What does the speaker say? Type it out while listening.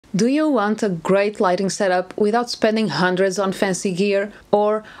Do you want a great lighting setup without spending hundreds on fancy gear?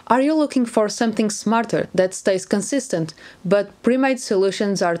 Or are you looking for something smarter that stays consistent, but pre-made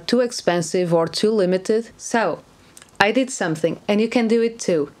solutions are too expensive or too limited? So, I did something, and you can do it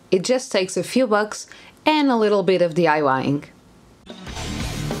too. It just takes a few bucks and a little bit of DIYing.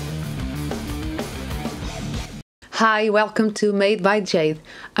 Hi, welcome to Made by Jade.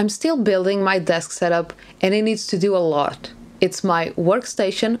 I'm still building my desk setup and it needs to do a lot. It's my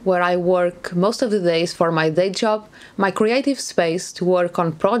workstation where I work most of the days for my day job, my creative space to work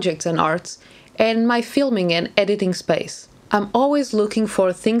on projects and arts, and my filming and editing space. I'm always looking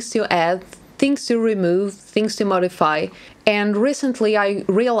for things to add, things to remove, things to modify, and recently I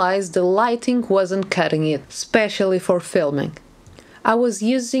realized the lighting wasn't cutting it, especially for filming. I was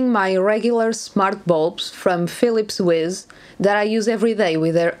using my regular smart bulbs from Philips Whiz that I use every day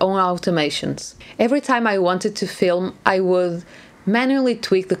with their own automations. Every time I wanted to film, I would manually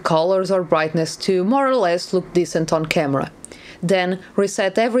tweak the colors or brightness to more or less look decent on camera, then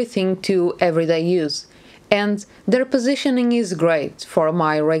reset everything to everyday use. And their positioning is great for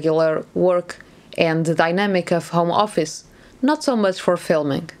my regular work and the dynamic of home office, not so much for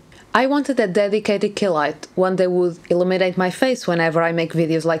filming. I wanted a dedicated key light, one that would illuminate my face whenever I make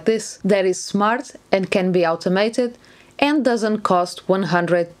videos like this, that is smart and can be automated and doesn't cost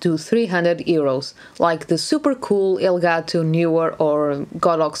 100 to 300 euros, like the super cool Elgato Neewer or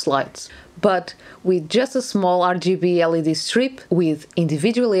Godox lights. But with just a small RGB LED strip with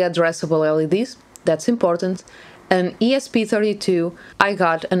individually addressable LEDs, that's important, an ESP32, I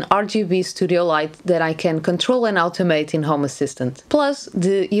got an RGB studio light that I can control and automate in Home Assistant. Plus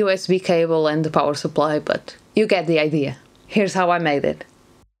the USB cable and the power supply, but you get the idea. Here's how I made it.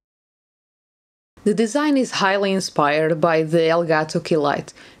 The design is highly inspired by the Elgato Key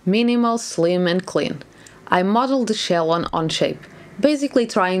Light, minimal, slim and clean. I modeled the shell on Onshape, basically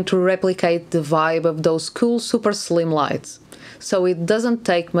trying to replicate the vibe of those cool super slim lights, so it doesn't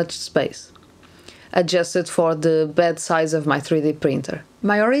take much space. Adjusted for the bed size of my 3D printer.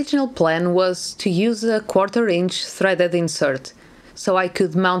 My original plan was to use a 1/4-inch threaded insert, so I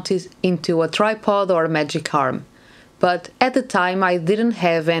could mount it into a tripod or magic arm, but at the time I didn't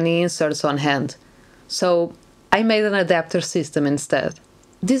have any inserts on hand, so I made an adapter system instead.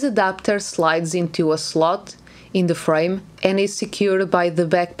 This adapter slides into a slot in the frame and is secured by the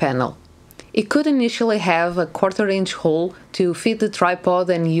back panel. It could initially have a 1/4-inch hole to fit the tripod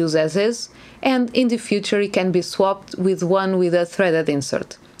and use as is, and in the future it can be swapped with one with a threaded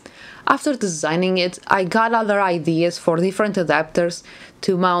insert. After designing it, I got other ideas for different adapters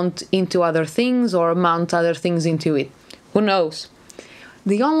to mount into other things or mount other things into it. Who knows?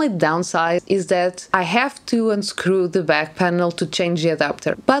 The only downside is that I have to unscrew the back panel to change the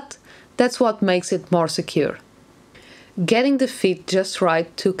adapter, but that's what makes it more secure. Getting the fit just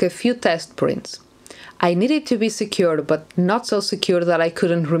right took a few test prints. I needed to be secure, but not so secure that I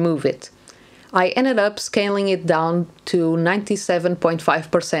couldn't remove it. I ended up scaling it down to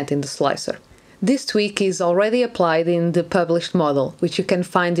 97.5% in the slicer. This tweak is already applied in the published model, which you can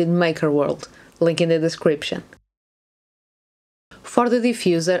find in MakerWorld, link in the description. For the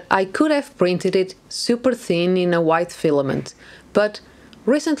diffuser, I could have printed it super thin in a white filament, but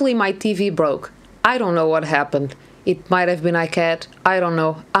recently my TV broke. I don't know what happened. It might have been iCat, I don't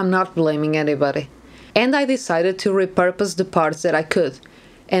know, I'm not blaming anybody. And I decided to repurpose the parts that I could.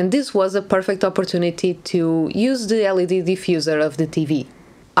 And this was a perfect opportunity to use the LED diffuser of the TV.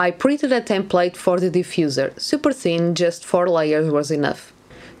 I printed a template for the diffuser, super thin, just 4 layers was enough.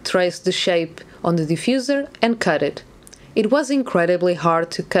 Traced the shape on the diffuser and cut it. It was incredibly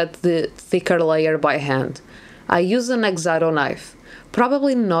hard to cut the thicker layer by hand. I used an X-Acto knife.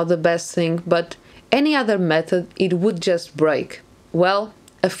 Probably not the best thing, but any other method it would just break. Well,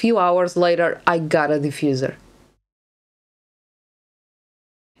 a few hours later I got a diffuser.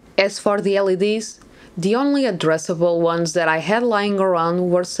 As for the LEDs, the only addressable ones that I had lying around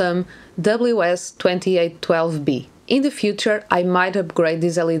were some WS2812B. In the future, I might upgrade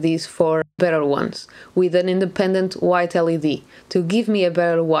these LEDs for better ones, with an independent white LED, to give me a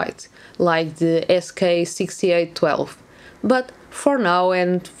better white, like the SK6812. But for now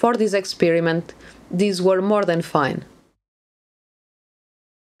and for this experiment, these were more than fine.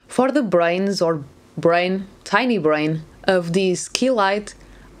 For the tiny brain, of this key light,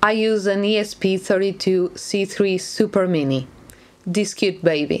 I use an ESP32-C3 Super Mini. This cute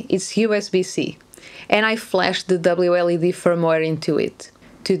baby, it's USB-C, and I flashed the WLED firmware into it.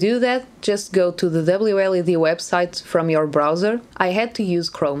 To do that, just go to the WLED website from your browser. I had to use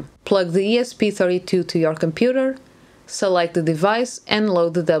Chrome. Plug the ESP32 to your computer, select the device and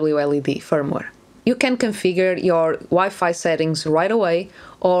load the WLED firmware. You can configure your Wi-Fi settings right away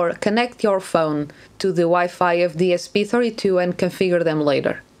or connect your phone to the Wi-Fi of the ESP32 and configure them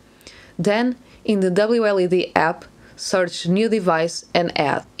later. Then, in the WLED app, search New Device and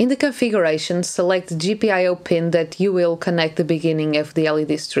Add. In the configuration, select the GPIO pin that you will connect the beginning of the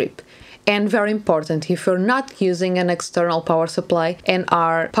LED strip. And very important, if you're not using an external power supply and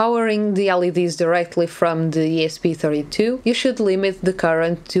are powering the LEDs directly from the ESP32, you should limit the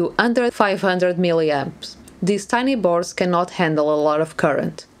current to under 500 mA. These tiny boards cannot handle a lot of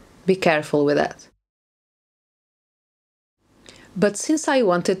current. Be careful with that. But since I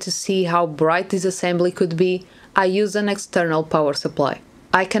wanted to see how bright this assembly could be, I used an external power supply.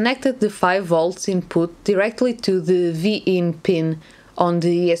 I connected the 5 volts input directly to the V-in pin on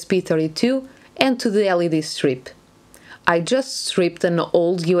the ESP32 and to the LED strip. I just stripped an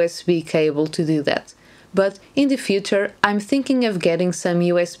old USB cable to do that, but in the future I'm thinking of getting some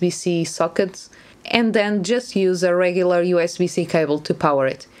USB-C sockets and then just use a regular USB-C cable to power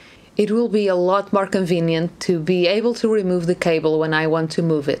it. It will be a lot more convenient to be able to remove the cable when I want to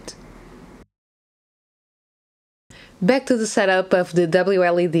move it. Back to the setup of the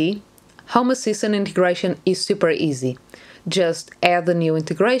WLED, Home Assistant integration is super easy. Just add the new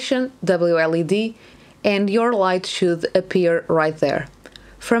integration, WLED, and your light should appear right there.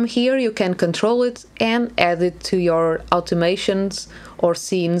 From here you can control it and add it to your automations or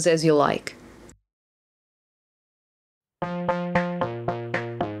scenes as you like.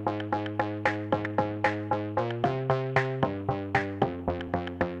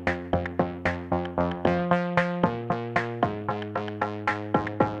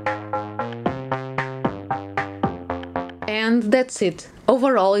 And that's it.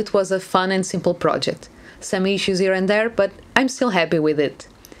 Overall, it was a fun and simple project. Some issues here and there, but I'm still happy with it.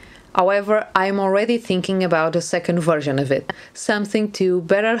 However, I'm already thinking about a second version of it, something to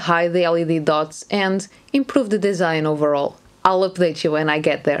better hide the LED dots and improve the design overall. I'll update you when I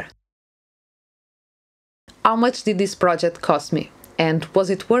get there. How much did this project cost me? And was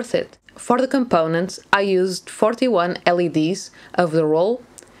it worth it? For the components, I used 41 LEDs of the roll,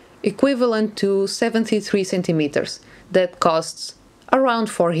 equivalent to 73 centimeters. That costs around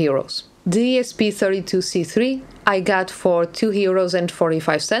 €4. The ESP32-C3 I got for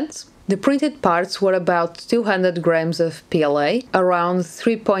 €2.45. The printed parts were about 200 grams of PLA, around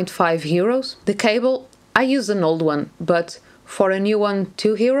 €3.5. The cable, I used an old one, but for a new one,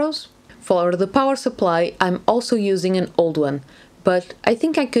 €2. For the power supply, I'm also using an old one, but I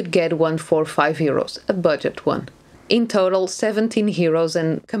think I could get one for €5, a budget one. In total, €17,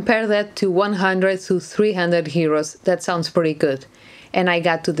 and compare that to 100 to 300 euros, that sounds pretty good. And I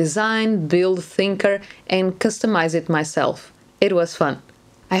got to design, build, tinker, and customize it myself. It was fun.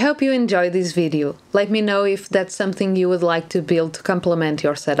 I hope you enjoyed this video. Let me know if that's something you would like to build to complement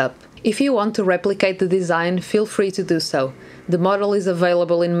your setup. If you want to replicate the design, feel free to do so. The model is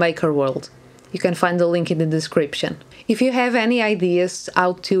available in MakerWorld. You can find the link in the description. If you have any ideas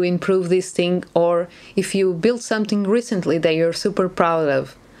how to improve this thing, or if you built something recently that you're super proud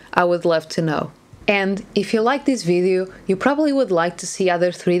of, I would love to know. And if you like this video, you probably would like to see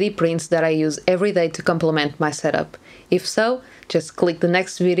other 3D prints that I use every day to complement my setup. If so, just click the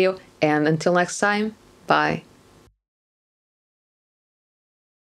next video, and until next time, bye!